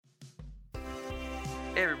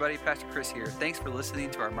Hey everybody, Pastor Chris here. Thanks for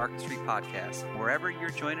listening to our Market Street podcast. Wherever you're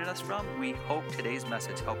joining us from, we hope today's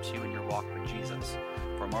message helps you in your walk with Jesus.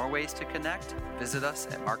 For more ways to connect, visit us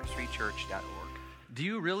at marketstreetchurch.org. Do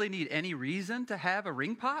you really need any reason to have a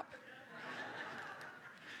ring pop?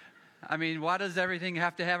 I mean, why does everything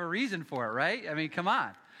have to have a reason for it, right? I mean, come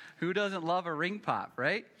on. Who doesn't love a ring pop,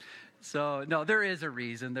 right? So, no, there is a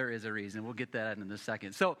reason. We'll get that in a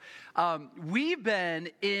second. So, we've been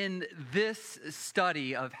in this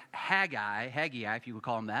study of Haggai, if you would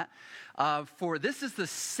call him that, this is the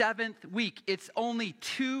 7th week. It's only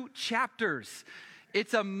 2 chapters.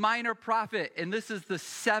 It's a minor prophet, and this is the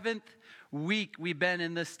 7th week we've been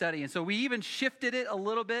in this study. And so we even shifted it a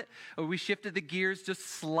little bit. We shifted the gears just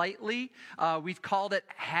slightly. We've called it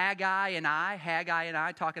Haggai and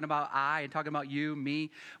I, talking about I and talking about you,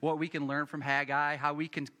 me, what we can learn from Haggai, how we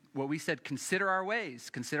can, what we said, consider our ways,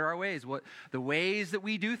 what the ways that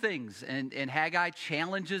we do things. And Haggai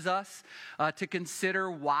challenges us to consider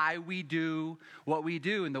why we do what we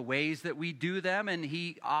do and the ways that we do them. And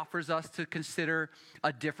he offers us to consider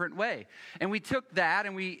a different way. And we took that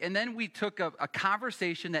and then we took a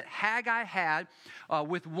conversation that Haggai had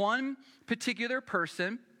with one particular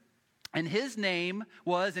person. And his name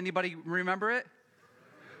was, anybody remember it?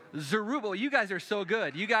 Zerubbabel. You guys are so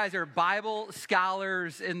good. You guys are Bible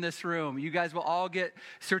scholars in this room. You guys will all get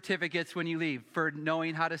certificates when you leave for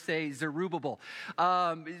knowing how to say Zerubbabel.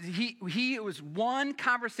 He was one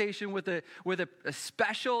conversation with a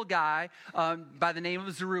special guy by the name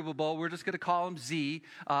of Zerubbabel. We're just going to call him Z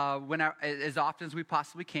as often as we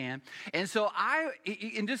possibly can. And so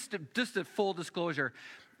just a full disclosure,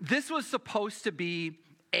 this was supposed to be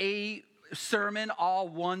a sermon, all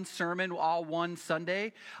one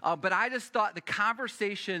Sunday. But I just thought the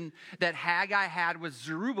conversation that Haggai had with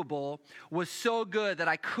Zerubbabel was so good that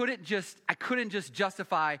I couldn't just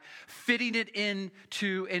justify fitting it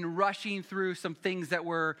into and rushing through some things that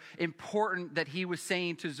were important that he was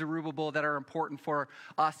saying to Zerubbabel that are important for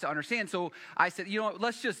us to understand. So I said,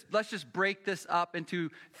 let's just break this up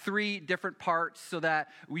into 3 different parts so that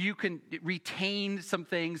you can retain some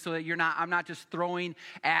things so that I'm not just throwing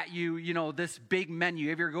at you, this big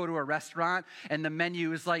menu. If you ever go to a restaurant and the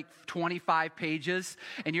menu is like 25 pages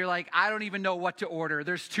and you're like, I don't even know what to order.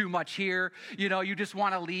 There's too much here. You just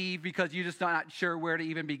want to leave because you're just not sure where to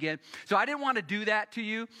even begin. So I didn't want to do that to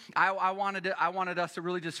you. I wanted us to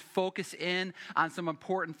really just focus in on some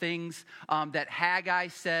important things that Haggai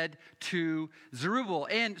said to Zerubbabel.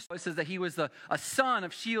 And so it says that he was a son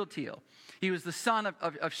of Shealtiel. He was the son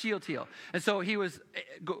of Shealtiel. And so he was,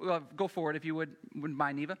 go forward if you wouldn't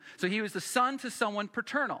mind, Neva. So he was the son to someone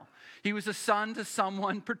paternal. He was a son to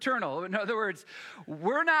someone paternal. In other words,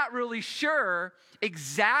 we're not really sure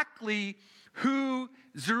exactly who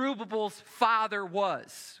Zerubbabel's father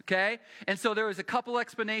was, okay? And so there was a couple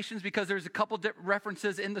explanations because there's a couple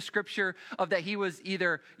references in the scripture of that he was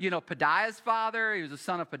either, Pedaiah's father, he was the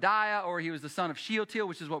son of Pedaiah, or he was the son of Shealtiel,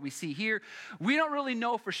 which is what we see here. We don't really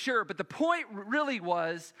know for sure, but the point really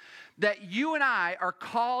was that you and I are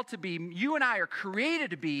created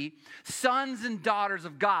to be sons and daughters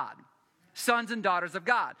of God. Sons and daughters of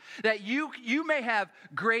God. That you may have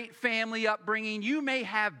great family upbringing. You may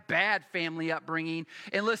have bad family upbringing.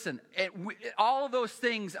 And listen, all of those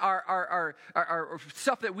things are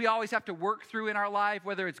stuff that we always have to work through in our life,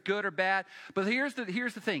 whether it's good or bad. But here's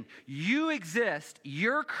the thing. You exist.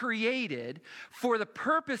 You're created for the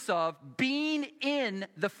purpose of being in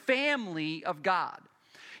the family of God.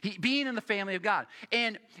 Being in the family of God.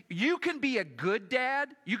 And you can be a good dad,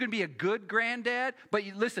 you can be a good granddad, but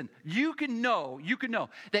listen, you can know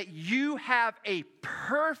that you have a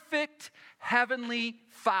perfect heavenly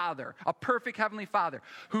Father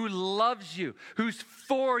who loves you, who's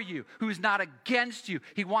for you, who's not against you.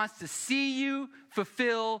 He wants to see you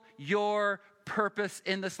fulfill your purpose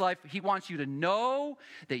in this life. He wants you to know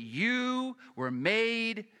that you were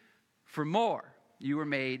made for more. You were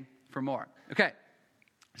made for more. Okay.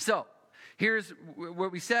 So, here's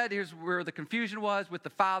what we said. Here's where the confusion was with the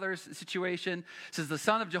father's situation. It says the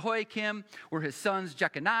son of Jehoiakim were his sons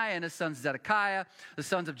Jeconiah and his sons Zedekiah. The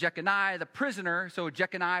sons of Jeconiah, the prisoner. So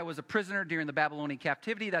Jeconiah was a prisoner during the Babylonian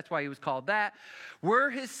captivity. That's why he was called that. Were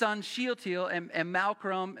his sons Shealtiel and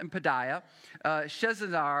Malchram and Pedaiah,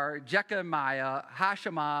 Shezazar, Jechemiah,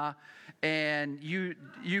 Hashemah, and you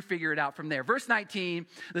figure it out from there. Verse 19,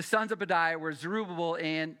 the sons of Pedaiah were Zerubbabel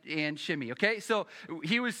and Shimei. Okay, so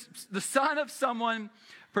he was the son of someone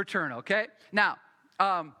paternal. Okay, now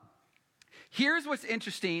Here's what's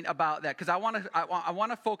interesting about that, because I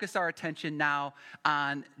want to focus our attention now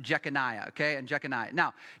on Jeconiah, okay? And Jeconiah.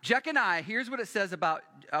 Now, Jeconiah, here's what it says about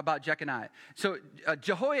Jeconiah. So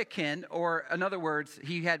Jehoiakim, or in other words,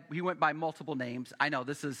 he went by multiple names. I know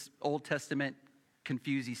this is Old Testament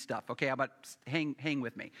confusey stuff, okay? How about hang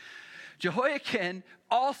with me? Jehoiakim,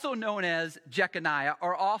 also known as Jeconiah,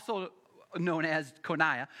 or also known as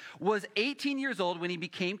Coniah, was 18 years old when he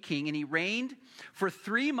became king, and he reigned for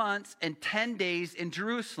 3 months and 10 days in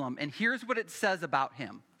Jerusalem. And here's what it says about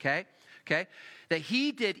him, okay? That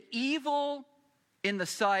he did evil in the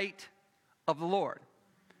sight of the Lord.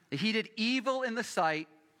 That he did evil in the sight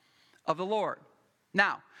of the Lord.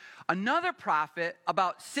 Now, another prophet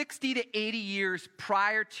about 60 to 80 years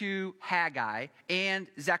prior to Haggai and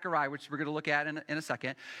Zechariah, which we're going to look at in a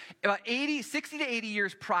second, about 60 to 80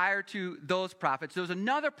 years prior to those prophets, there was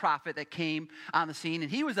another prophet that came on the scene, and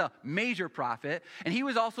he was a major prophet, and he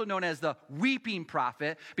was also known as the weeping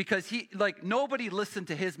prophet, because nobody listened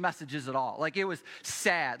to his messages at all. Like, it was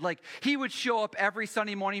sad. Like, he would show up every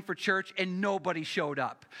Sunday morning for church, and nobody showed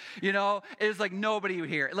up. You know, it was like nobody would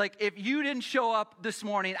hear it. Like, if you didn't show up this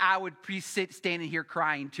morning, I would be standing here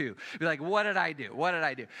crying too. Be like, what did I do? What did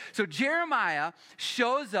I do? So Jeremiah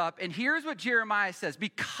shows up, and here's what Jeremiah says.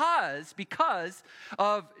 Because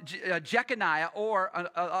of Jeconiah, or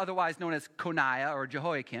otherwise known as Coniah or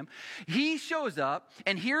Jehoiakim, he shows up,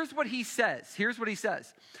 and here's what he says. Here's what he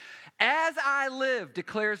says. As I live,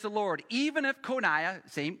 declares the Lord, even if Coniah,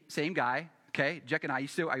 same guy, okay, Jeconiah,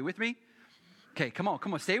 are you with me? Okay, come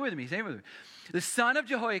on, stay with me. The son of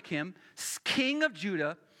Jehoiakim, king of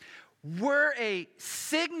Judah, were a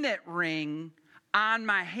signet ring on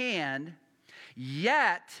my hand,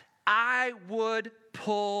 yet I would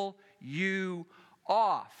pull you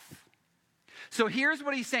off. So here's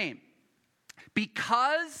what he's saying.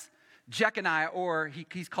 Because Jeconiah, or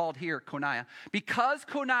he's called here Coniah, because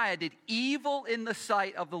Coniah did evil in the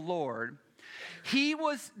sight of the Lord,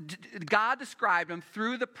 God described him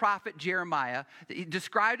through the prophet Jeremiah. He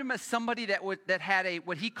described him as somebody that had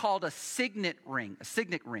what he called a signet ring,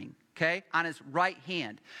 okay, on his right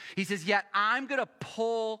hand. He says, yet I'm going to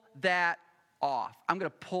pull that off.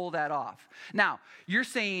 Now, you're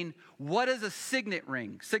saying, what is a signet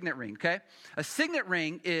ring? Okay? A signet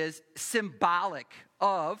ring is symbolic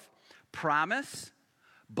of promise,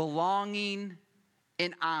 belonging,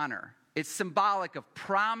 and honor. It's symbolic of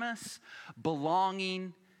promise,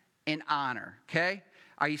 belonging, and honor, okay?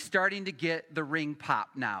 Are you starting to get the ring pop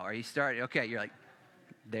now? Are you starting? Okay, you're like,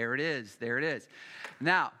 there it is.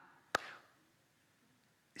 Now,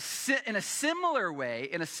 in a similar way,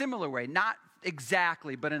 not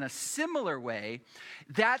exactly, but in a similar way,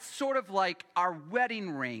 that's sort of like our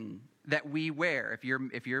wedding ring that we wear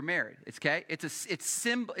if you're married. It's okay. It's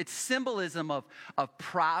symbolism of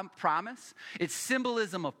promise. It's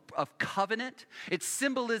symbolism of covenant. It's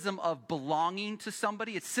symbolism of belonging to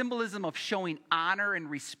somebody. It's symbolism of showing honor and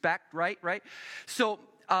respect. Right. So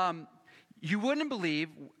you wouldn't believe.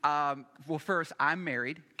 Well, first, I'm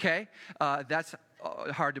married. Okay, that's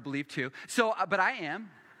hard to believe too. So, but I am.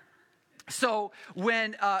 So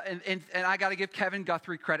when and I got to give Kevin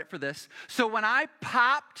Guthrie credit for this. So when I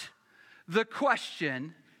popped the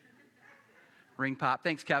question, ring pop.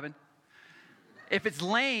 Thanks, Kevin. If it's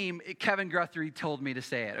lame, Kevin Guthrie told me to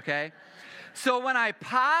say it, okay? So when I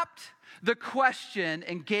popped the question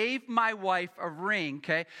and gave my wife a ring,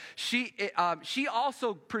 okay, she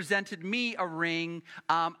also presented me a ring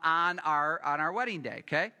on our wedding day,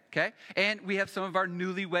 okay? And we have some of our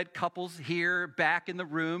newlywed couples here back in the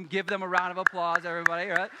room. Give them a round of applause, everybody,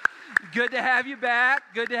 right? Good to have you back.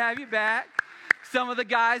 Some of the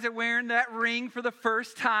guys are wearing that ring for the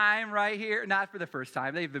first time right here. Not for the first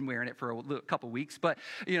time. They've been wearing it for a couple weeks. But,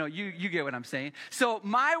 you get what I'm saying. So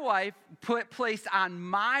my wife placed on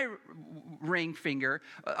my ring finger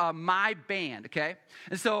my band, okay?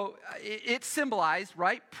 And so it symbolized,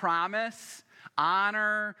 right, promise,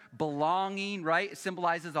 honor, belonging, right? It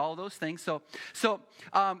symbolizes all of those things. So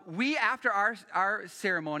we, after our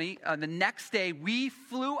ceremony, the next day, we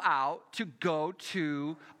flew out to go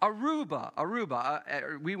to Aruba.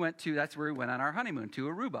 That's where we went on our honeymoon, to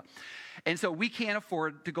Aruba. And so we can't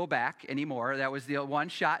afford to go back anymore. That was the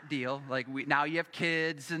one-shot deal. Like, now you have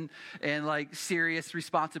kids and like serious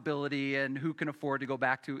responsibility, and who can afford to go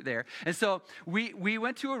back to there? And so we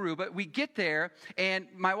went to Aruba. We get there, and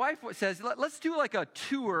my wife says, let's do like a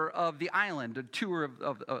tour of the island, a tour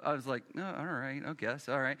of I was like, oh, all right, I guess,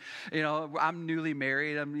 all right. I'm newly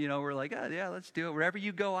married. We're like, oh, yeah, let's do it. Wherever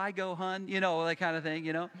you go, I go, hun. That kind of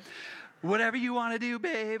thing, whatever you want to do,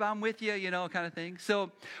 babe, I'm with you, kind of thing.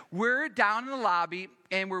 So we're down in the lobby,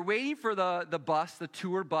 and we're waiting for the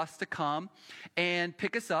tour bus to come and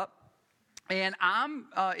pick us up. And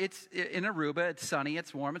it's in Aruba, it's sunny,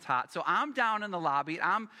 it's warm, it's hot. So I'm down in the lobby,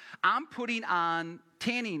 I'm putting on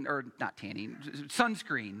sunscreen,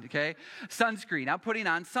 okay? Sunscreen, I'm putting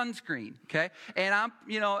on sunscreen, okay? And I'm,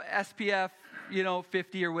 SPF,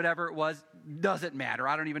 50 or whatever it was, doesn't matter.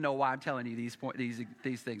 I don't even know why I'm telling you these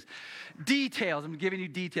things. Details, I'm giving you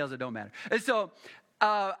details that don't matter. And so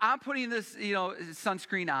I'm putting this,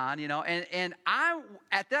 sunscreen on, and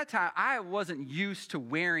at that time, I wasn't used to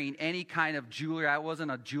wearing any kind of jewelry. I wasn't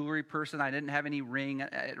a jewelry person. I didn't have any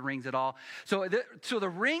rings at all. So the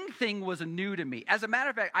ring thing was new to me. As a matter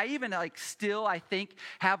of fact, I even still, I think,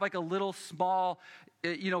 have a little small,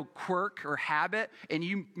 quirk or habit, and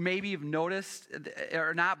you maybe have noticed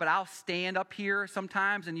or not, but I'll stand up here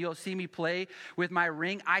sometimes and you'll see me play with my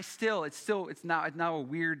ring. It's now a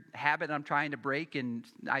weird habit I'm trying to break, and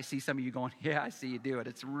I see some of you going, yeah, I see you do it.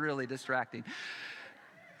 It's really distracting.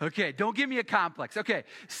 Okay, don't give me a complex. Okay,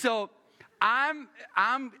 so I'm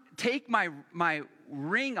take my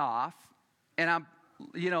ring off, and I'm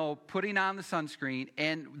putting on the sunscreen,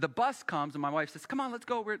 and the bus comes, and my wife says, come on, let's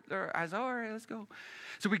go. I said, all right, let's go.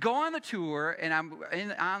 So we go on the tour, and I'm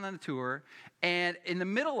on the tour, and in the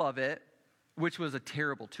middle of it, which was a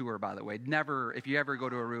terrible tour, by the way. Never, if you ever go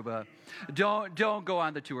to Aruba, don't go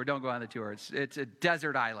on the tour. Don't go on the tour. It's a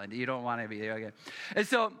desert island. You don't want to be, okay. And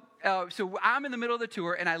so I'm in the middle of the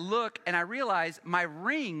tour, and I look, and I realize my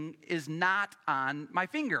ring is not on my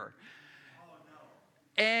finger. Oh,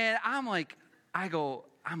 no. And I'm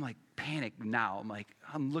panicked now.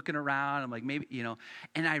 I'm looking around. I'm like, maybe,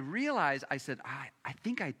 and I realized, I said, I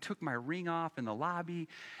think I took my ring off in the lobby.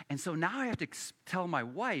 And so now I have to tell my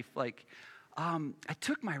wife, I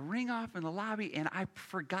took my ring off in the lobby, and I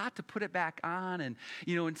forgot to put it back on, and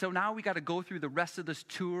and so now we got to go through the rest of this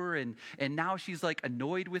tour, and now she's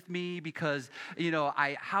annoyed with me because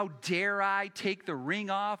how dare I take the ring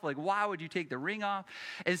off? Why would you take the ring off?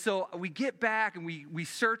 And so we get back, and we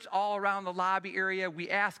search all around the lobby area. We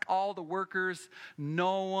ask all the workers.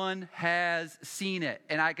 No one has seen it,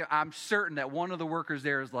 and I'm certain that one of the workers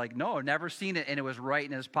there is like, no, I've never seen it, and it was right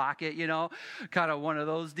in his pocket, kind of one of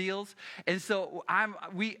those deals. And so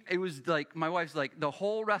it was my wife's the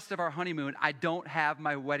whole rest of our honeymoon, I don't have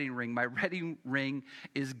my wedding ring. My wedding ring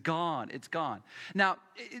is gone. It's gone. Now,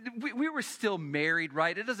 we were still married,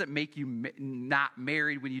 right? It doesn't make you not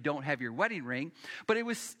married when you don't have your wedding ring, but it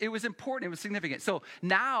was important. It was significant. So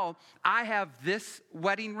now I have this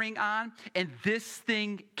wedding ring on, and this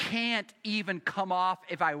thing can't even come off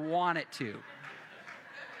if I want it to.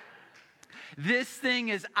 This thing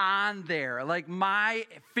is on there. My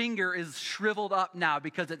finger is shriveled up now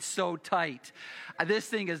because it's so tight. This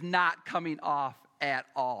thing is not coming off at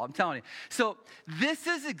all. I'm telling you. So this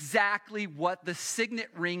is exactly what the signet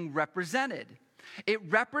ring represented. It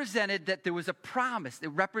represented that there was a promise. It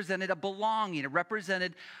represented a belonging. It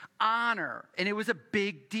represented honor. And it was a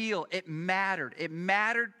big deal. It mattered. It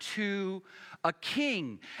mattered to a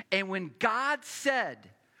king. And when God said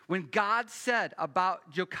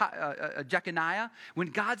about Jeconiah,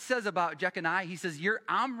 he says,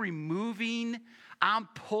 I'm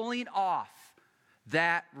pulling off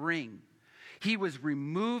that ring. He was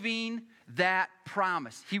removing that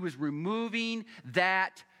promise. He was removing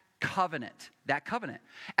that covenant.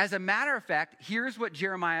 As a matter of fact, here's what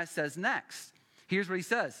Jeremiah says next. Here's what he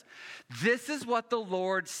says. This is what the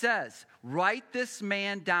Lord says. Write this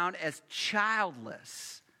man down as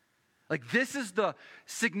childless. This is the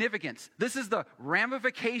significance. This is the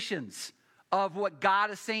ramifications of what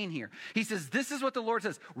God is saying here. He says, this is what the Lord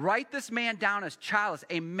says. Write this man down as childless,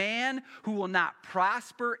 a man who will not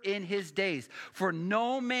prosper in his days. For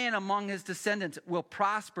no man among his descendants will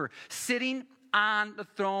prosper, sitting on the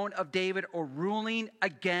throne of David or ruling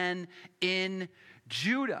again in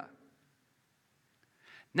Judah.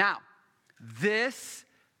 Now, this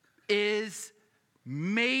is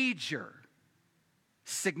major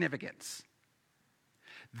significance.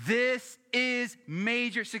 This is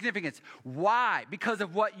major significance. Why? Because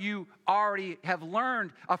of what you already have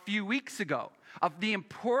learned a few weeks ago, of the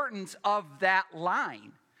importance of that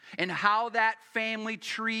line and how that family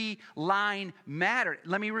tree line mattered.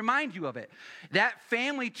 Let me remind you of it. That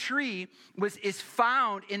family tree is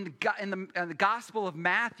found in the Gospel of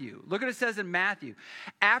Matthew. Look what it says in Matthew.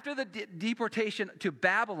 After the deportation to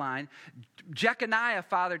Babylon, Jeconiah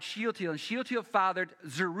fathered Shealtiel, and Shealtiel fathered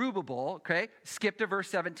Zerubbabel. Okay, skip to verse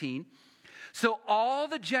 17. So all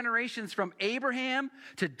the generations from Abraham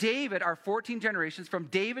to David are 14 generations. From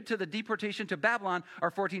David to the deportation to Babylon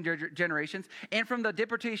are 14 generations. And from the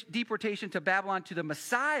deportation to Babylon to the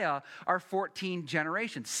Messiah are 14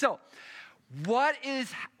 generations. So what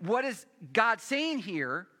is God saying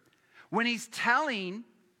here when he's telling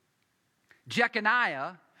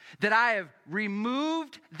Jeconiah that I have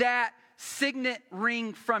removed that signet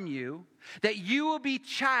ring from you, that you will be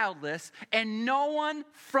childless, and no one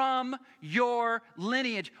from your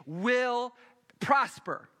lineage will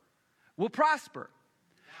prosper.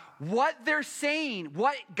 What they're saying,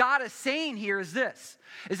 what God is saying here is this,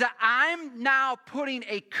 is that I'm now putting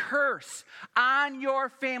a curse on your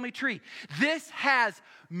family tree. This has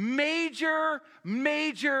major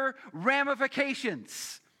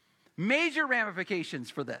ramifications. Major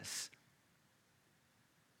ramifications for this.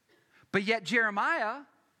 But yet Jeremiah,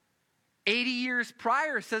 80 years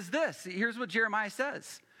prior, says this. Here's what Jeremiah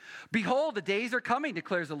says. Behold, the days are coming,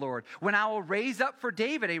 declares the Lord, when I will raise up for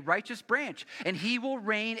David a righteous branch, and he will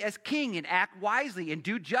reign as king and act wisely and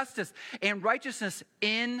do justice and righteousness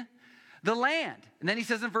in the land. And then he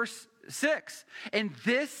says in verse 6, and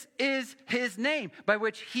this is his name, by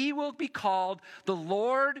which he will be called the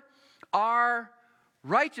Lord our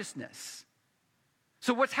righteousness.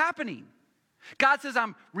 So what's happening? God says,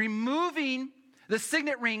 I'm removing the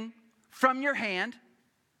signet ring from your hand.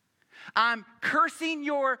 I'm cursing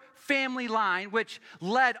your family line, which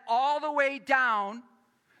led all the way down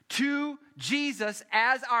to Jesus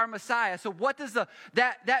as our Messiah. So what does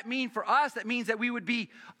that mean for us? That means that we would be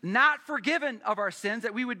not forgiven of our sins,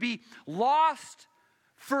 that we would be lost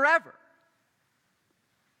forever.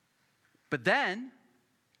 But then,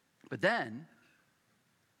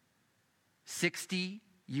 60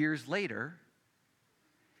 years later,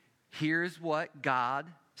 here's what God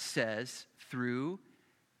says through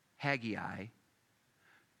Haggai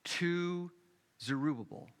to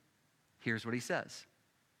Zerubbabel. Here's what he says.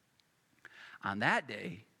 On that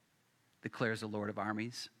day, declares the Lord of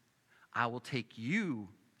armies, I will take you,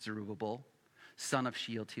 Zerubbabel, son of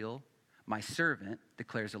Shealtiel, my servant,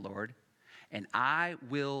 declares the Lord, and I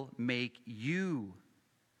will make you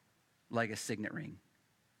like a signet ring.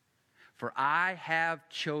 For I have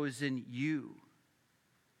chosen you,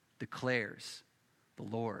 declares the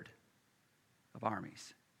Lord of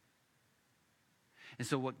armies. And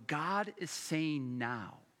so what God is saying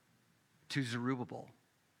now to Zerubbabel,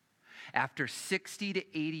 after 60 to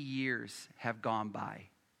 80 years have gone by,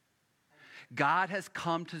 God has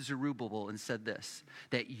come to Zerubbabel and said this,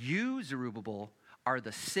 that you, Zerubbabel, are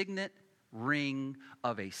the signet ring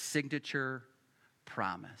of a signature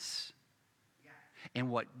promise.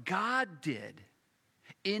 And what God did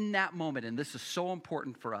in that moment, and this is so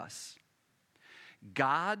important for us,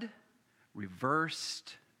 God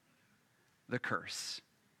reversed the curse.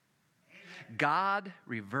 God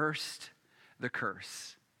reversed the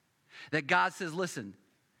curse. That God says, listen,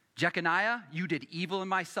 Jeconiah, you did evil in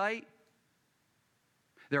my sight.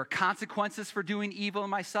 There are consequences for doing evil in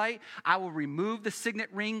my sight. I will remove the signet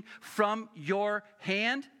ring from your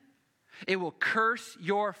hand. It will curse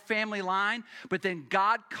your family line. But then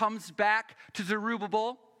God comes back to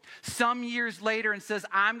Zerubbabel some years later and says,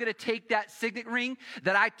 I'm going to take that signet ring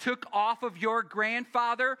that I took off of your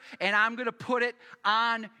grandfather and I'm going to put it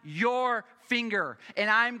on your finger. And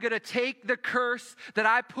I'm going to take the curse that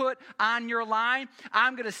I put on your line.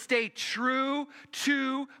 I'm going to stay true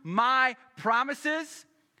to my promises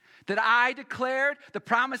that I declared, the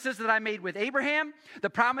promises that I made with Abraham,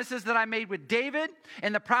 the promises that I made with David,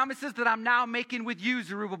 and the promises that I'm now making with you,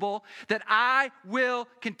 Zerubbabel, that I will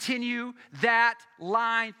continue that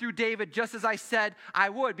line through David just as I said I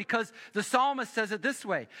would. Because the psalmist says it this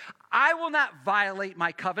way, I will not violate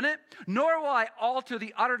my covenant, nor will I alter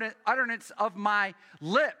the utterance of my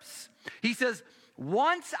lips. He says,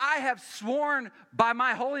 once I have sworn by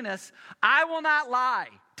my holiness, I will not lie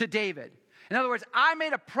to David. In other words, I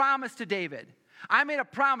made a promise to David. I made a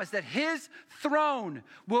promise that his throne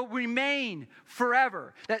will remain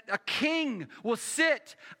forever, that a king will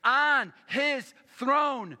sit on his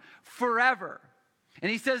throne forever.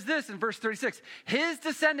 And he says this in verse 36, his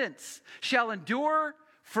descendants shall endure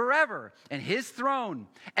forever, and his throne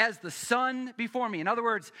as the sun before me. In other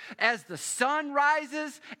words, as the sun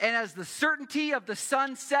rises and as the certainty of the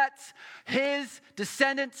sun sets, his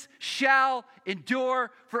descendants shall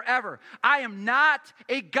endure forever. I am not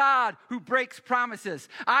a God who breaks promises.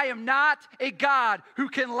 I am not a God who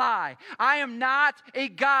can lie. I am not a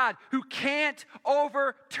God who can't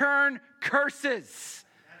overturn curses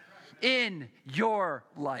in your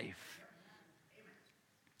life.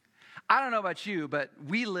 I don't know about you, but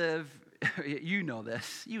we live, you know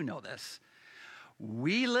this.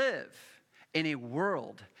 We live in a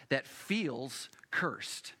world that feels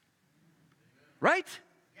cursed. Right?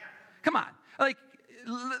 Come on. Like,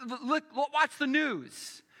 look, watch the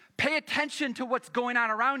news. Pay attention to what's going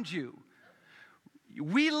on around you.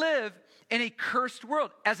 We live in a cursed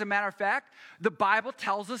world. As a matter of fact, the Bible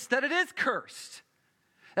tells us that it is cursed.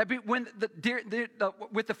 That when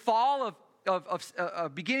with the fall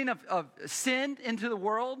of beginning of sin into the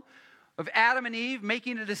world, of Adam and Eve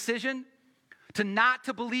making a decision not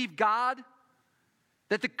to believe God,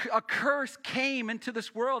 that a curse came into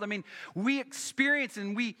this world. I mean, we experience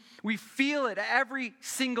and we feel it every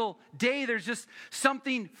single day. There's just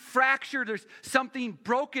something fractured. There's something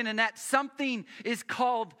broken, and that something is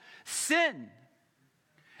called sin.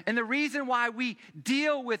 And the reason why we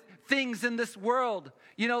deal with things in this world,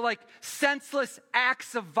 like senseless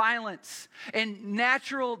acts of violence and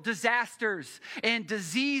natural disasters and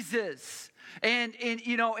diseases and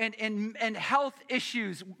health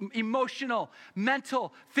issues, emotional,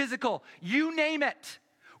 mental, physical, you name it.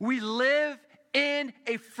 We live in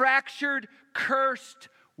a fractured, cursed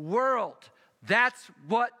world. That's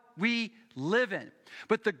what we live in.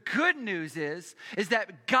 But the good news is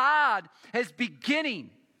that God is beginning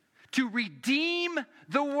to redeem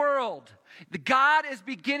the world. God is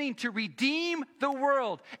beginning to redeem the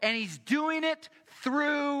world, and he's doing it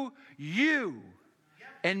through you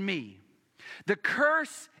and me. The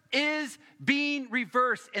curse is being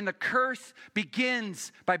reversed, and the curse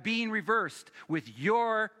begins by being reversed with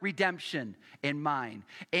your redemption and mine,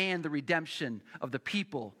 and the redemption of the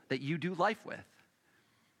people that you do life with.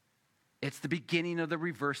 It's the beginning of the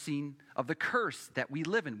reversing of the curse that we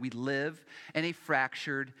live in. We live in a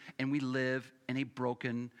fractured and we live in a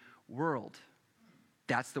broken world.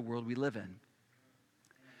 That's the world we live in.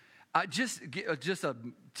 Just a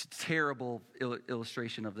terrible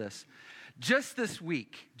illustration of this. Just this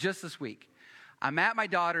week, I'm at my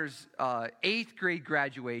daughter's 8th grade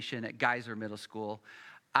graduation at Geyser Middle School.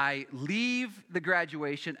 I leave the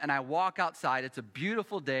graduation and I walk outside. It's a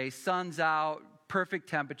beautiful day, sun's out, perfect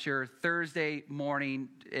temperature, Thursday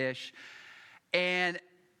morning-ish. And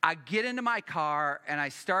I get into my car and I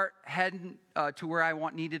start heading to where I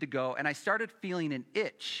needed to go. And I started feeling an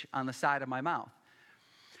itch on the side of my mouth.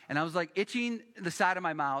 And I was like itching the side of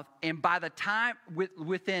my mouth. And by the time,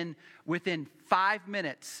 within 5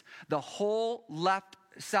 minutes, the whole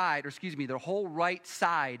the whole right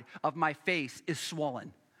side of my face is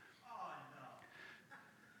swollen. Oh, no.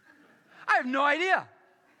 I have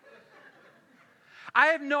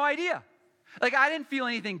no idea. Like, I didn't feel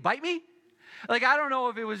anything bite me. Like, I don't know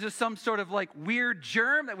if it was just some sort of like weird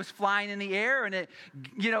germ that was flying in the air and it,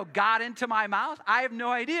 got into my mouth. I have no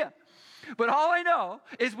idea. But all I know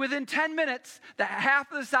is within 10 minutes, the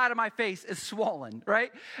half of the side of my face is swollen,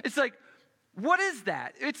 right? It's like, what is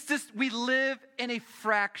that? It's just, we live in a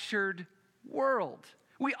fractured world.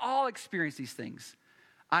 We all experience these things.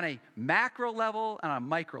 On a macro level and on a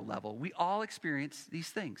micro level, we all experience these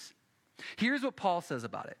things. Here's what Paul says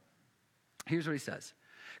about it. Here's what he says.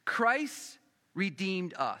 Christ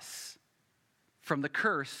redeemed us from the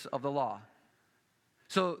curse of the law.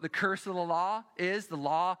 So the curse of the law is the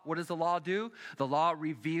law. What does the law do? The law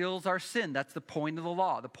reveals our sin. That's the point of the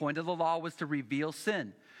law. The point of the law was to reveal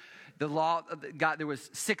sin. The law, God, there was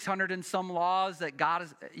 600 and some laws that God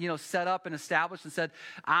has, set up and established and said,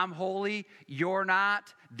 I'm holy, you're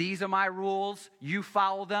not. These are my rules. You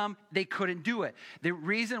follow them. They couldn't do it. The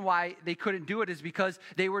reason why they couldn't do it is because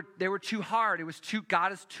they were too hard.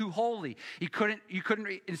 God is too holy. You couldn't.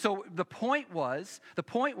 And so the point was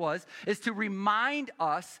to remind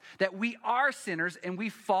us that we are sinners and we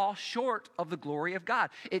fall short of the glory of God.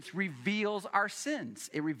 It reveals our sins.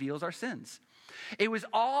 It was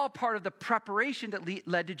all part of the preparation that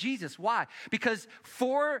led to Jesus. Why? Because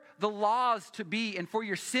for the laws to be and for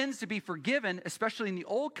your sins to be forgiven, especially in the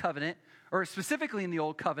Old Covenant, or specifically in the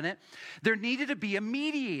Old Covenant, there needed to be a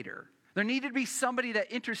mediator. There needed to be somebody that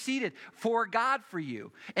interceded for God for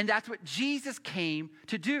you. And that's what Jesus came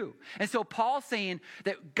to do. And so Paul's saying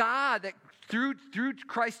that God, that through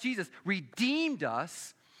Christ Jesus, redeemed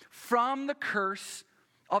us from the curse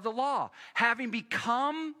of the law, having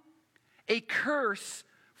become a curse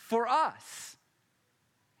for us.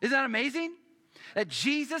 Isn't that amazing? That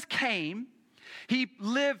Jesus came, he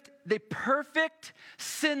lived the perfect,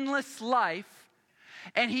 sinless life,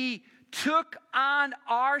 and he took on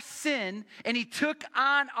our sin, and he took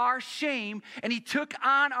on our shame, and he took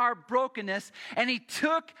on our brokenness, and he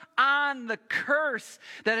took on the curse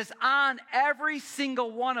that is on every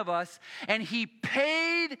single one of us, and he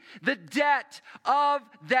paid the debt of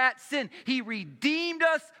that sin. He redeemed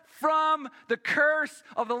us from the curse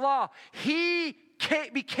of the law. He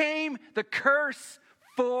became the curse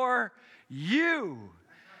for you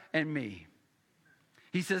and me.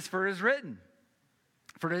 He says, for it is written,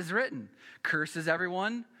 cursed is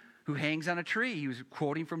everyone who hangs on a tree. He was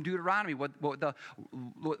quoting from Deuteronomy.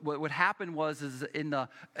 What happened was in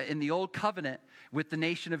the old covenant with the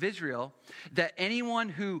nation of Israel, that anyone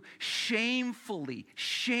who shamefully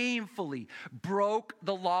broke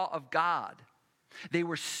the law of God, they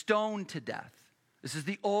were stoned to death. This is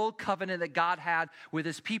the old covenant that God had with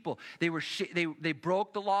his people. They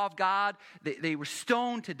broke the law of God. They were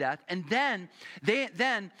stoned to death. And then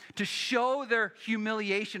to show their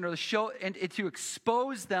humiliation or to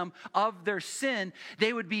expose them of their sin,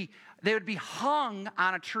 they would be hung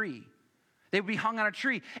on a tree. They would be hung on a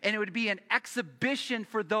tree, and it would be an exhibition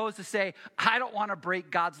for those to say, I don't want to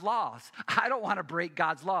break God's laws. I don't want to break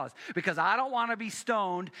God's laws because I don't want to be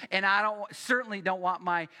stoned, and I certainly don't want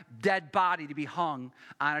my dead body to be hung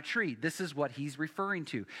on a tree. This is what he's referring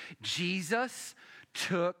to. Jesus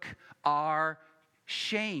took our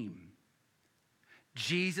shame.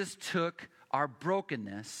 Jesus took our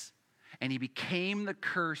brokenness, and he became the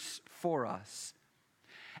curse for us,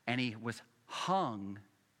 and he was hung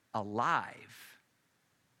alive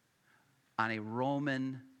on a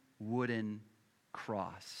Roman wooden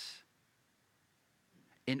cross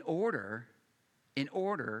in order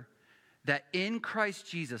that in Christ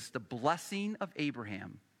Jesus the blessing of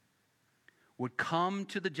Abraham would come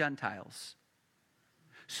to the Gentiles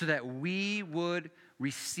so that we would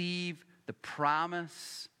receive the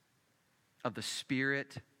promise of the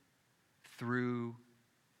Spirit through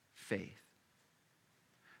faith.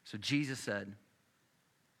 So Jesus said,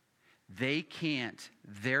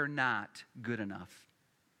 they're not good enough.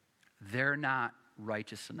 They're not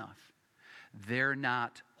righteous enough. They're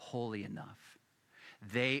not holy enough.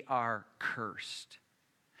 They are cursed.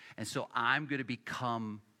 And so I'm going to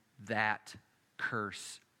become that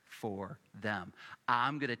curse for them.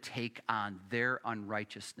 I'm going to take on their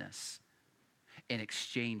unrighteousness in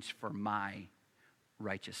exchange for my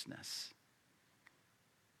righteousness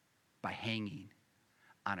by hanging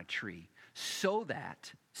on a tree so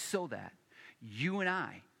that you and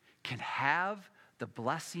I can have the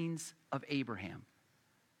blessings of Abraham.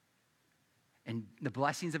 And the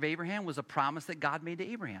blessings of Abraham was a promise that God made to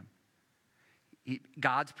Abraham.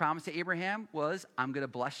 God's promise to Abraham was, I'm going to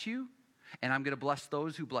bless you, and I'm going to bless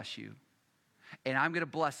those who bless you. And I'm going to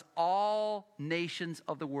bless all nations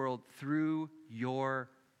of the world through your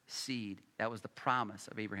seed. That was the promise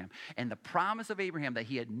of Abraham. And the promise of Abraham that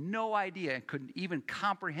he had no idea and couldn't even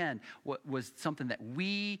comprehend was something that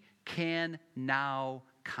we can now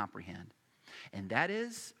comprehend. And that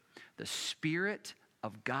is the Spirit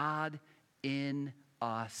of God in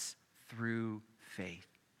us through faith.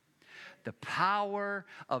 The power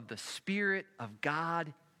of the Spirit of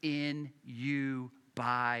God in you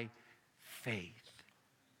by faith.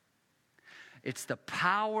 It's the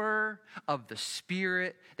power of the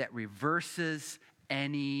Spirit that reverses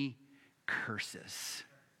any curses.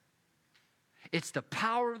 It's the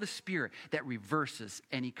power of the Spirit that reverses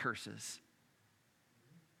any curses.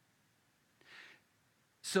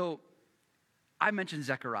 So, I mentioned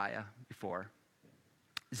Zechariah before.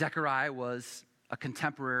 Zechariah was a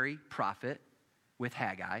contemporary prophet with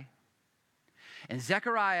Haggai. And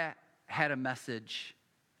Zechariah had a message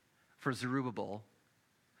for Zerubbabel,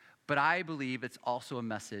 but I believe it's also a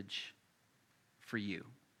message for you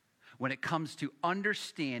when it comes to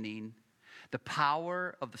understanding the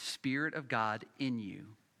power of the Spirit of God in you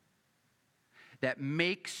that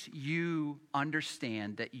makes you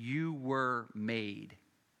understand that you were made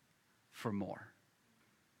for more.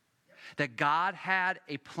 That God had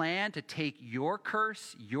a plan to take your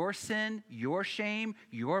curse, your sin, your shame,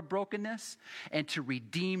 your brokenness, and to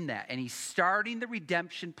redeem that. And he's starting the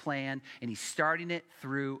redemption plan, and he's starting it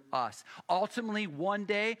through us. Ultimately, one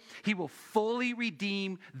day, he will fully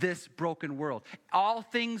redeem this broken world. All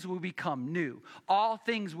things will become new. All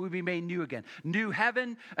things will be made new again. New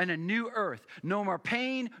heaven and a new earth. No more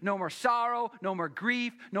pain, no more sorrow, no more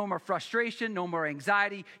grief, no more frustration, no more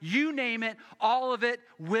anxiety. You name it, all of it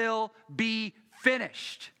will be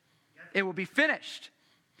finished. It will be finished.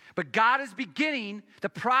 But God is beginning the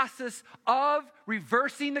process of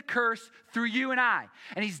reversing the curse through you and I.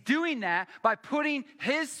 And he's doing that by putting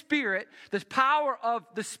his Spirit, the power of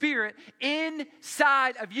the Spirit,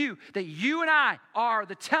 inside of you. That you and I are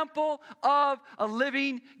the temple of a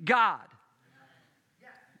living God.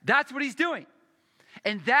 That's what he's doing.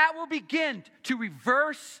 And that will begin to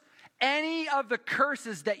reverse any of the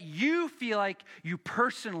curses that you feel like you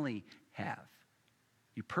personally have.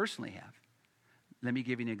 You personally have. Let me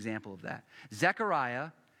give you an example of that. Zechariah,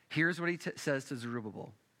 here's what he says to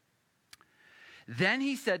Zerubbabel. Then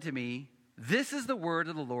he said to me, this is the word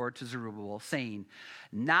of the Lord to Zerubbabel, saying,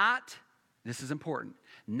 not, this is important,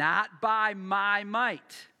 not by my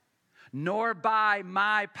might, nor by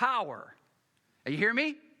my power. Are you hearing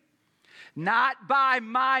me? Not by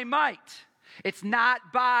my might. It's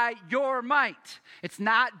not by your might. It's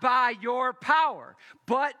not by your power,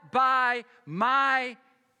 but by my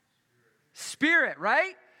Spirit,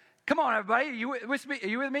 right? Come on, everybody. Are you with me? Are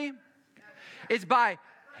you with me? It's by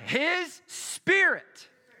His Spirit.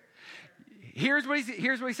 Here's what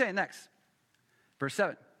he's saying next. Verse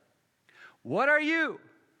 7. What are you,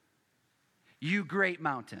 you great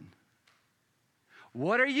mountain?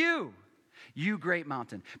 What are you, you great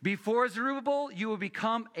mountain? Before Zerubbabel, you will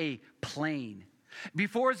become a plain.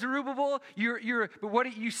 Before Zerubbabel,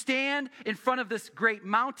 you stand in front of this great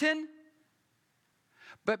mountain.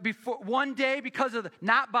 But before one day, because of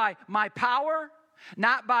not by my power,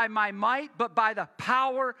 not by my might, but by the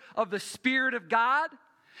power of the Spirit of God,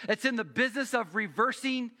 it's in the business of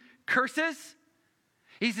reversing curses.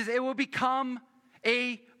 He says it will become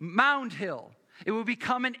a mound hill. It will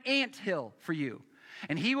become an ant hill for you.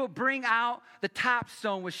 And He will bring out the top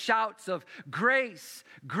stone with shouts of grace,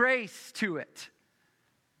 grace to it.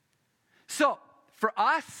 So, for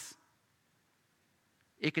us,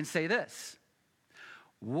 it can say this.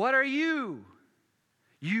 What are you,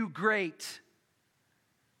 you great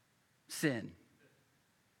sin?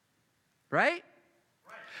 Right?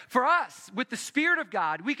 For us, with the Spirit of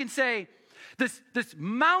God, we can say, this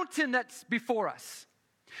mountain that's before us,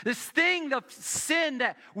 this thing of sin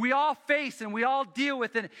that we all face and we all deal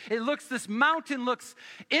with, and this mountain looks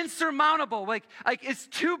insurmountable, like it's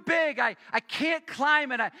too big, I can't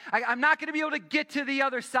climb it, I'm not going to be able to get to the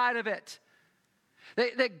other side of it.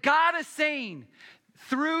 That God is saying,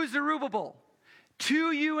 through Zerubbabel,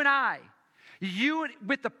 to you and I, you,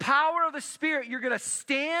 with the power of the Spirit, you're going to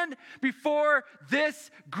stand before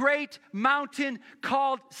this great mountain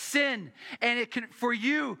called sin. And it can, for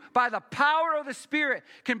you, by the power of the Spirit,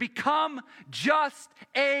 can become just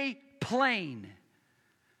a plain.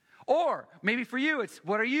 Or maybe for you, it's,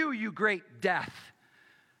 what are you, you great death?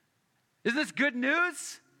 Isn't this good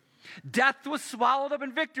news? Death was swallowed up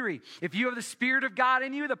in victory. If you have the Spirit of God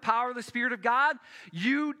in you, the power of the Spirit of God,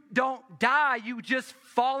 you don't die, you just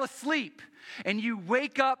fall asleep. And you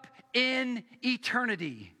wake up in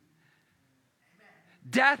eternity. Amen.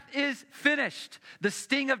 Death is finished. The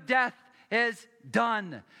sting of death is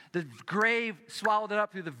done. The grave swallowed it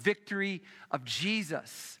up through the victory of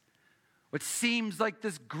Jesus. What seems like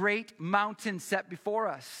this great mountain set before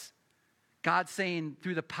us. God saying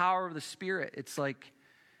through the power of the Spirit, it's like,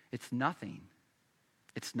 it's nothing.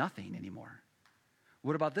 It's nothing anymore.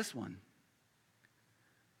 What about this one?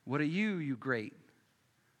 What are you, you great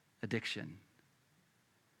addiction?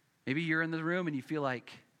 Maybe you're in the room and you feel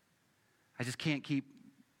like, I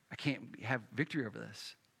can't have victory over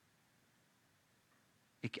this.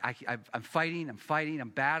 I'm fighting, I'm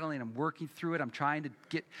battling, I'm working through it. I'm trying to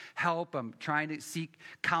get help. I'm trying to seek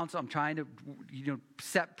counsel. I'm trying to,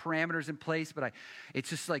 set parameters in place, but it's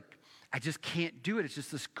just like, I just can't do it. It's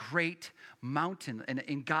just this great mountain.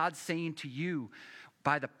 And God's saying to you,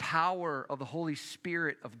 by the power of the Holy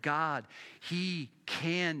Spirit of God, He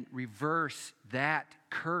can reverse that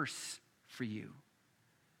curse for you.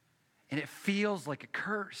 And it feels like a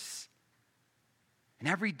curse. And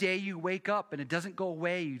every day you wake up and it doesn't go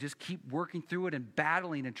away. You just keep working through it and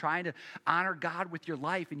battling and trying to honor God with your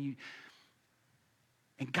life. And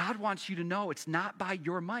God wants you to know it's not by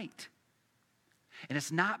your might. And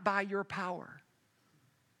it's not by your power.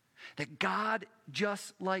 That God,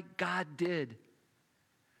 just like God did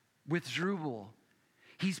with Zerubbabel,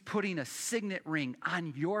 He's putting a signet ring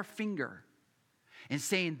on your finger and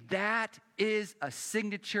saying that is a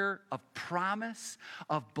signature of promise,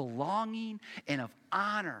 of belonging, and of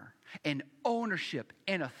honor, and ownership,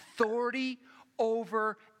 and authority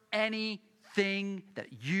over anything that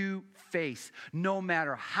you face, no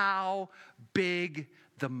matter how big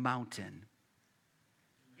the mountain.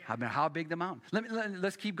 How big the mountain?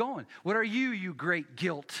 Let's keep going. What are you, you great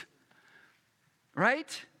guilt?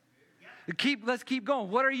 Right? Let's keep going.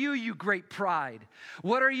 What are you, you great pride?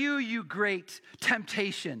 What are you, you great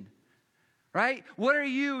temptation? Right? What are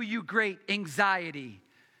you, you great anxiety?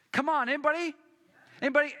 Come on, anybody?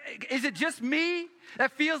 Anybody? Is it just me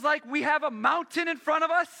that feels like we have a mountain in front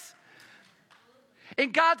of us?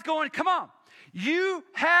 And God's going, come on. You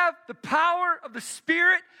have the power of the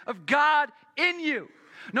Spirit of God in you.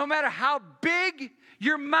 No matter how big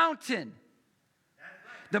your mountain,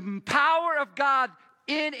 the power of God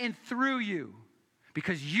in and through you,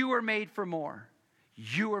 because you are made for more.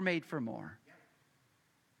 You are made for more.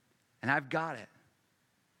 And I've got it.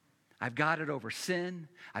 I've got it over sin.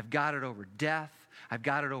 I've got it over death. I've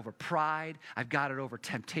got it over pride. I've got it over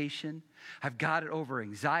temptation. I've got it over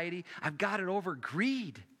anxiety. I've got it over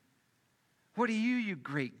greed. What are you, you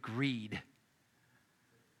great greed?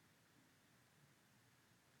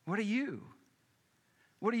 What are you?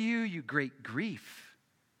 What are you, you great grief?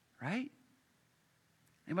 Right?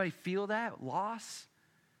 Anybody feel that? Loss?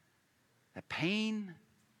 That pain?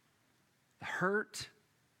 The hurt?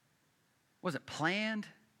 Wasn't planned?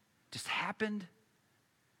 Just happened?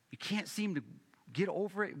 You can't seem to get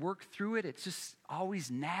over it, work through it. It's just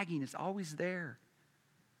always nagging. It's always there.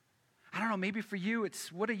 I don't know, maybe for you,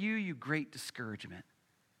 it's what are you, you great discouragement?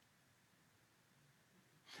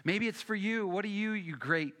 Maybe it's for you, what are you, you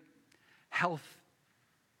great health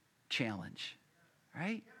challenge,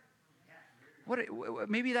 right?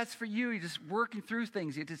 Maybe that's for you, you're just working through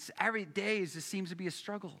things. Every day just seems to be a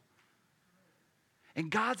struggle. And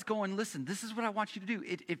God's going, listen, this is what I want you to do.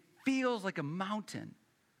 It feels like a mountain.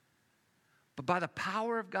 But by the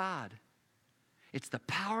power of God, it's the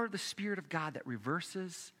power of the Spirit of God that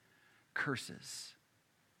reverses curses.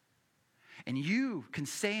 And you can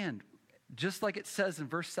stand, just like it says in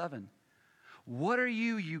verse 7, what are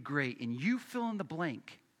you, you great? And you fill in the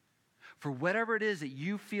blank for whatever it is that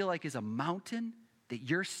you feel like is a mountain that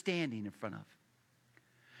you're standing in front of.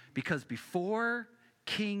 Because before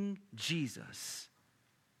King Jesus,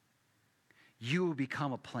 you will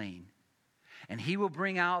become a plain. And he will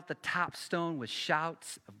bring out the top stone with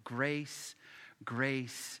shouts of grace,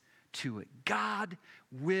 grace to it. God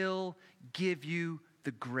will give you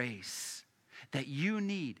the grace that you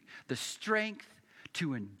need, the strength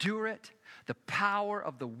to endure it, the power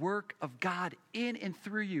of the work of God in and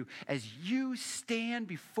through you as you stand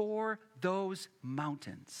before those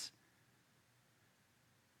mountains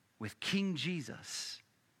with King Jesus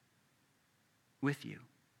with you.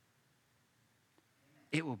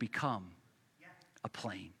 It will become a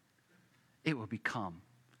plain. It will become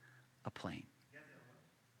a plain.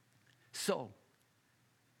 So,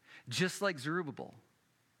 just like Zerubbabel,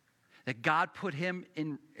 that God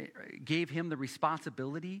gave him the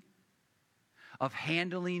responsibility of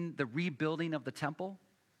handling the rebuilding of the temple.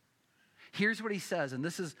 Here's what he says,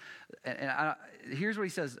 here's what he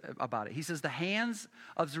says about it. He says, the hands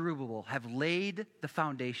of Zerubbabel have laid the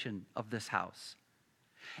foundation of this house,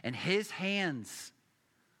 and his hands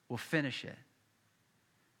will finish it.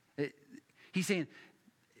 He's saying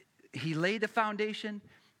he laid the foundation,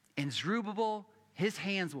 and Zerubbabel, his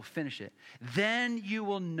hands will finish it. Then you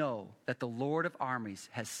will know that the Lord of armies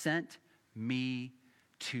has sent me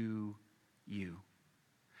to you.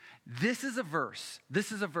 This is a verse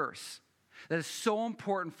that is so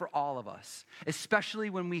important for all of us, especially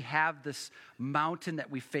when we have this mountain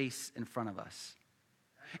that we face in front of us.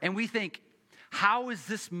 And we think, how is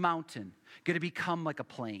this mountain going to become like a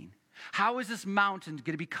plain? How is this mountain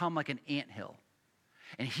going to become like an anthill?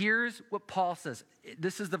 And here's what Paul says.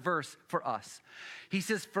 This is the verse for us. He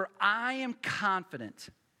says, for I am confident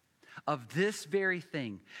of this very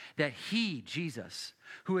thing, that he, Jesus,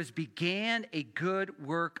 who has began a good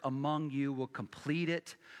work among you, will complete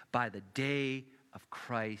it by the day of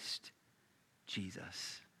Christ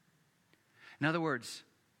Jesus. In other words,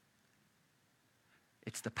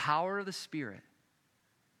 it's the power of the Spirit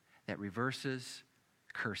that reverses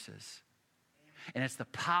curses. And it's the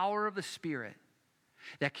power of the Spirit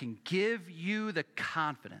that can give you the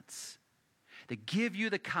confidence,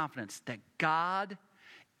 that God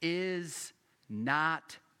is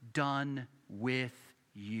not done with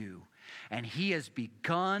you. And he has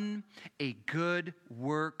begun a good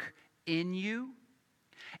work in you.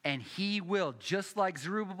 And he will, just like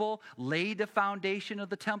Zerubbabel, lay the foundation of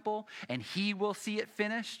the temple, and he will see it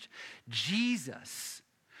finished. Jesus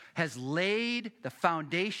has laid the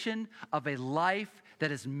foundation of a life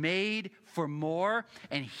that is made for more,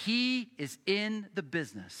 and he is in the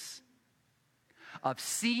business of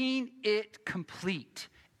seeing it complete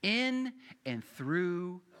in and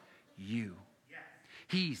through you.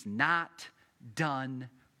 He's not done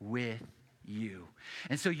with you.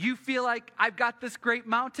 And so you feel like, I've got this great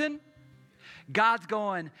mountain. God's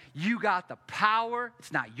going, you got the power.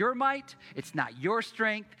 It's not your might. It's not your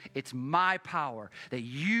strength. It's my power that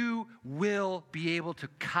you will be able to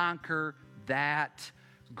conquer that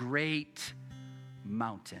great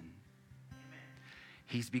mountain.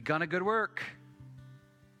 He's begun a good work.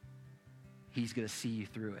 He's going to see you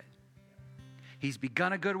through it. He's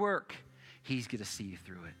begun a good work. He's going to see you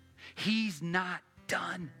through it. He's not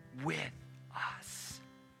done with us.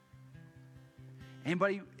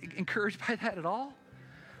 Anybody encouraged by that at all?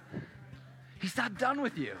 He's not done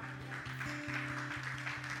with you.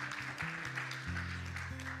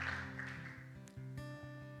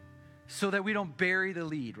 so that we don't bury the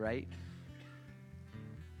lead, right?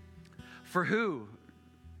 For who,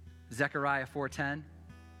 Zechariah 4:10,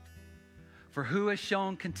 for who has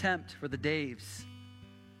shown contempt for the days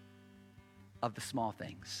of the small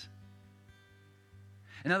things?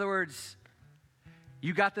 In other words,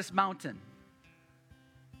 you got this mountain.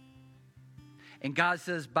 And God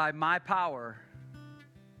says, by my power,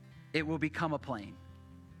 it will become a plain.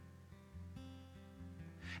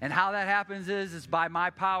 And how that happens is by my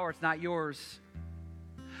power, it's not yours.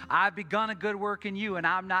 I've begun a good work in you, and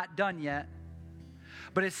I'm not done yet.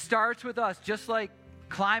 But it starts with us, just like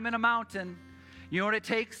climbing a mountain. You know what it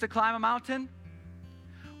takes to climb a mountain?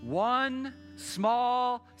 One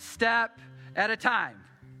small step at a time,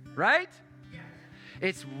 right?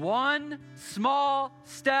 It's one small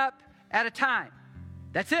step at a time.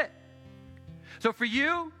 That's it. So for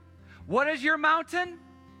you, what is your mountain?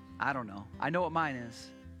 I don't know. I know what mine is.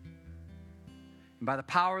 And by the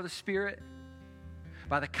power of the Spirit,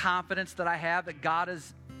 by the confidence that I have that God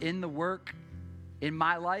is in the work in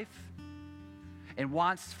my life and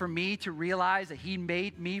wants for me to realize that He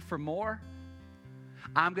made me for more,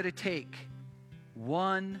 I'm going to take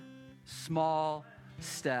one small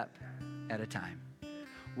step at a time.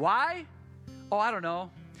 Why? Oh, I don't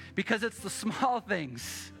know. Because it's the small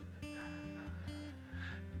things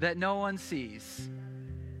that no one sees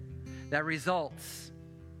that results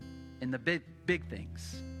in the big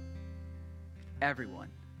things everyone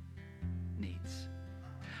needs.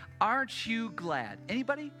 Aren't you glad?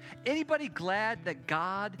 Anybody glad that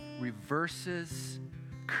God reverses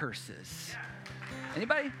curses?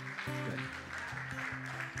 Anybody? Good.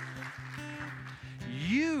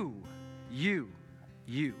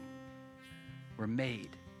 You were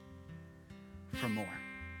made for more.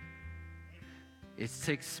 It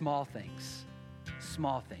takes small things,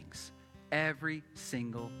 every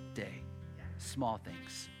single day, small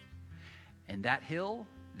things. And that hill,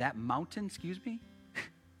 that mountain,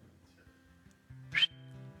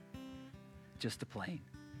 just a plane.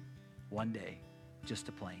 One day, just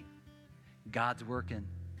a plane. God's working.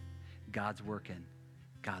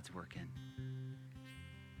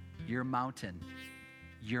 Your mountain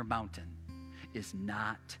is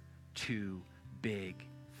not too big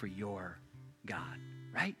for your God,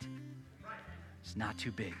 right? It's not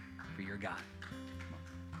too big for your God.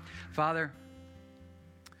 Father,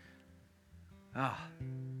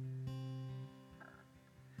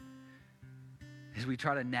 as we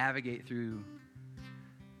try to navigate through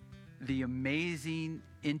the amazing,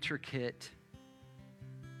 intricate,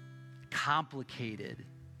 complicated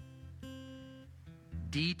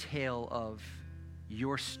detail of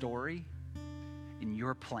your story and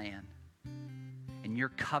your plan and your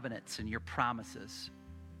covenants and your promises,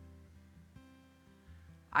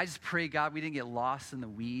 I just pray, God, we didn't get lost in the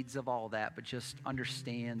weeds of all that, but just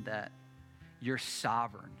understand that you're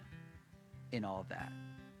sovereign in all of that.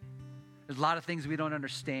 There's a lot of things we don't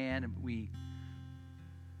understand, and we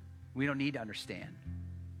don't need to understand.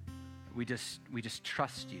 We just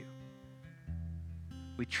trust you.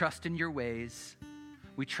 We trust in your ways.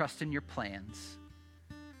 We trust in your plans.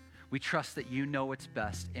 We trust that you know what's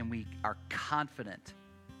best, and we are confident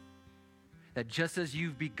that just as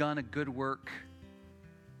you've begun a good work,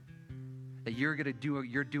 that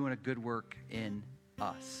you're doing a good work in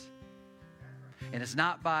us. And it's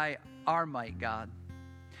not by our might, God.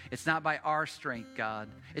 It's not by our strength, God.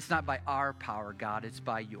 It's not by our power, God. It's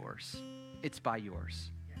by yours. It's by yours.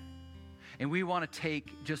 And we want to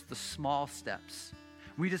take just the small steps.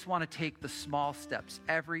 We just want to take the small steps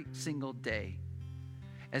every single day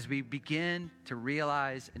as we begin to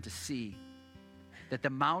realize and to see that the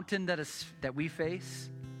mountain that we face,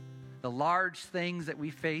 the large things that we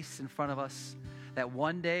face in front of us, that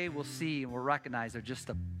one day we'll see and we'll recognize they're just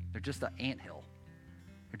an anthill.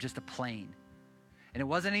 They're just a plain. And it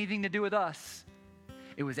wasn't anything to do with us.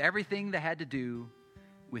 It was everything that had to do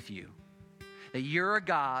with you. That you're a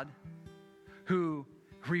God who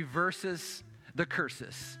reverses the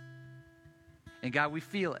curses. And God, we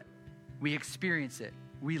feel it. We experience it.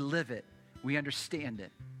 We live it. We understand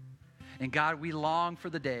it. And God, we long for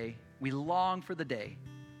the day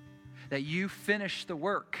that you finish the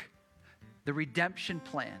work, the redemption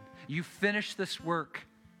plan. You finish this work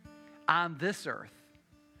on this earth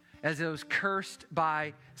as it was cursed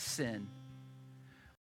by sin.